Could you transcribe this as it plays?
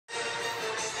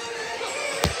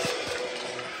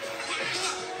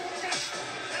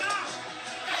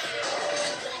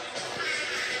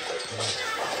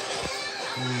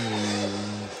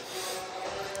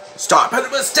Stop!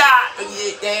 Stop!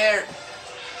 Get there!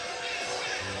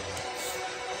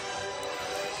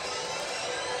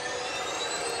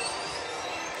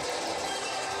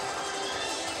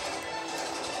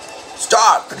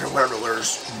 Stop!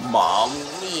 Where's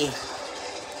mommy?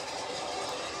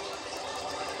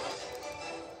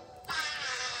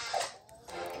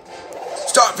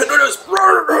 Stop!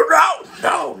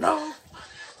 No! No!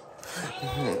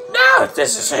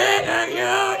 This is it!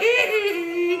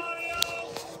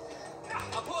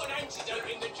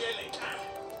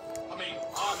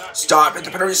 Stop it,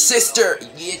 her sister!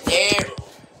 Get there!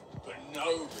 But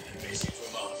nobody misses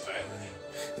from our family.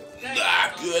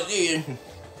 Ah, good.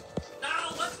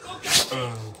 Now let's go get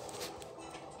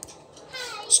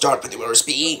Start with the word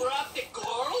speed. We're at the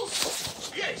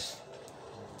girls? Yes.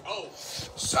 Oh.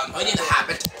 Something didn't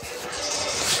happen.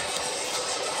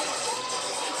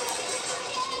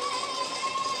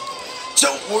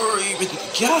 Don't worry, we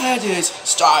got it.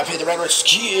 Stop hitting the red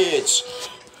kids.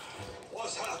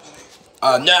 What's happening?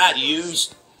 Not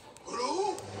used.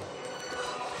 Blue?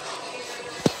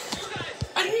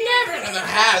 I'm never gonna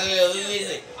have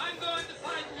it. I'm going to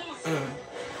find Lucy.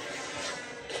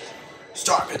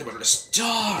 Start hitting the red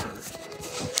star.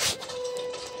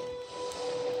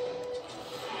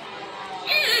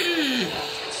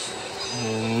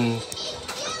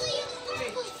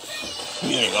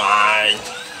 You're lying.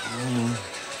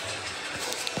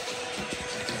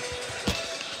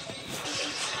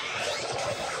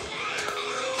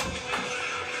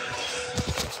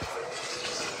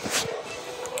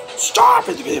 Stop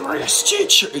it, you're a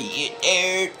stitcher, you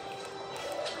nerd.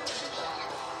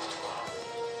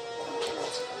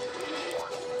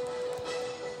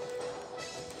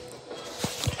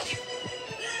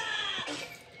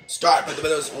 Start with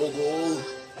those old gold.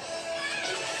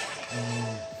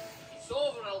 It's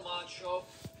over, El Macho.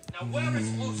 Now where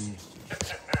is Lucy?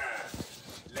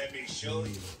 Let me show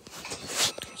you.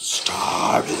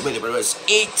 Stop with those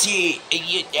 80,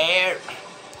 you there.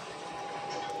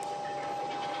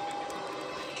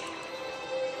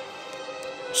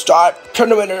 Start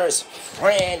tournaments,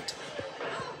 friend.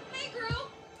 Oh, hey girl.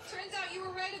 Turns out you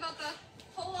were right about the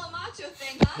whole El Macho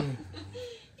thing, huh?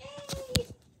 Yay!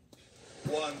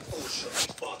 One ocean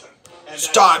bottom.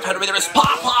 Stop tournaments,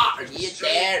 Papa. You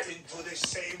there? Into the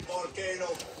same volcano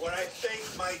where I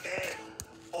faked my death.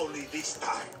 Only this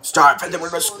time. Start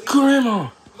tournaments, Grandma.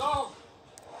 No.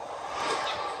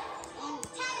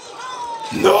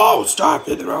 No, stop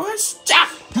it, stop.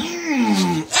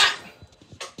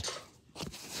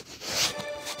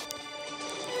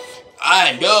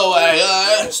 I know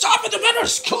I stop at the better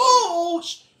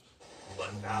schools.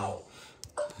 But now,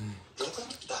 you're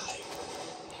gonna die.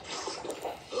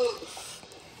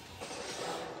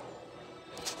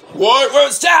 What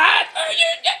was that?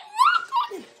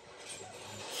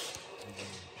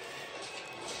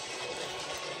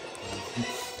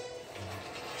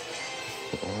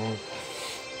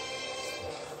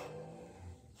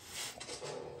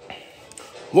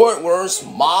 What was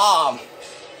mom?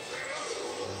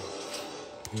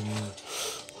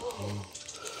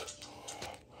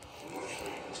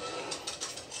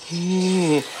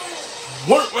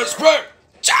 What was Bert?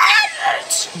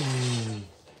 Giants!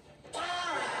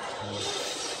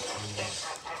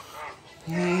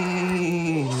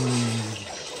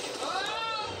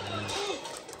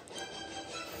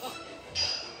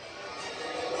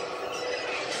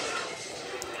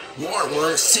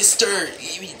 War, sister,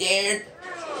 you there?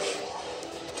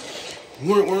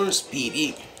 War,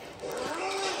 baby.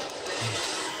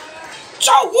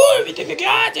 So what? We think we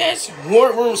got this.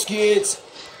 War, kids.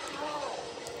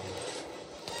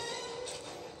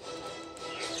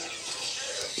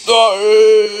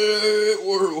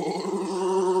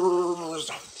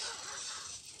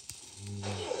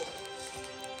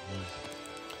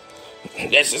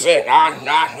 This is it. No.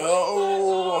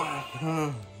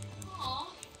 Aw,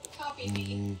 copy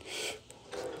me.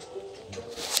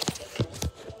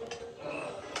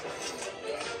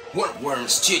 What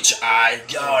worms teach I?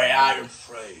 I'm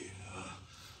Afraid, huh?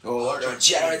 Oh, what a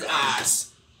Jared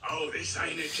ass. Oh, this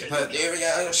ain't a But there he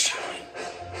is.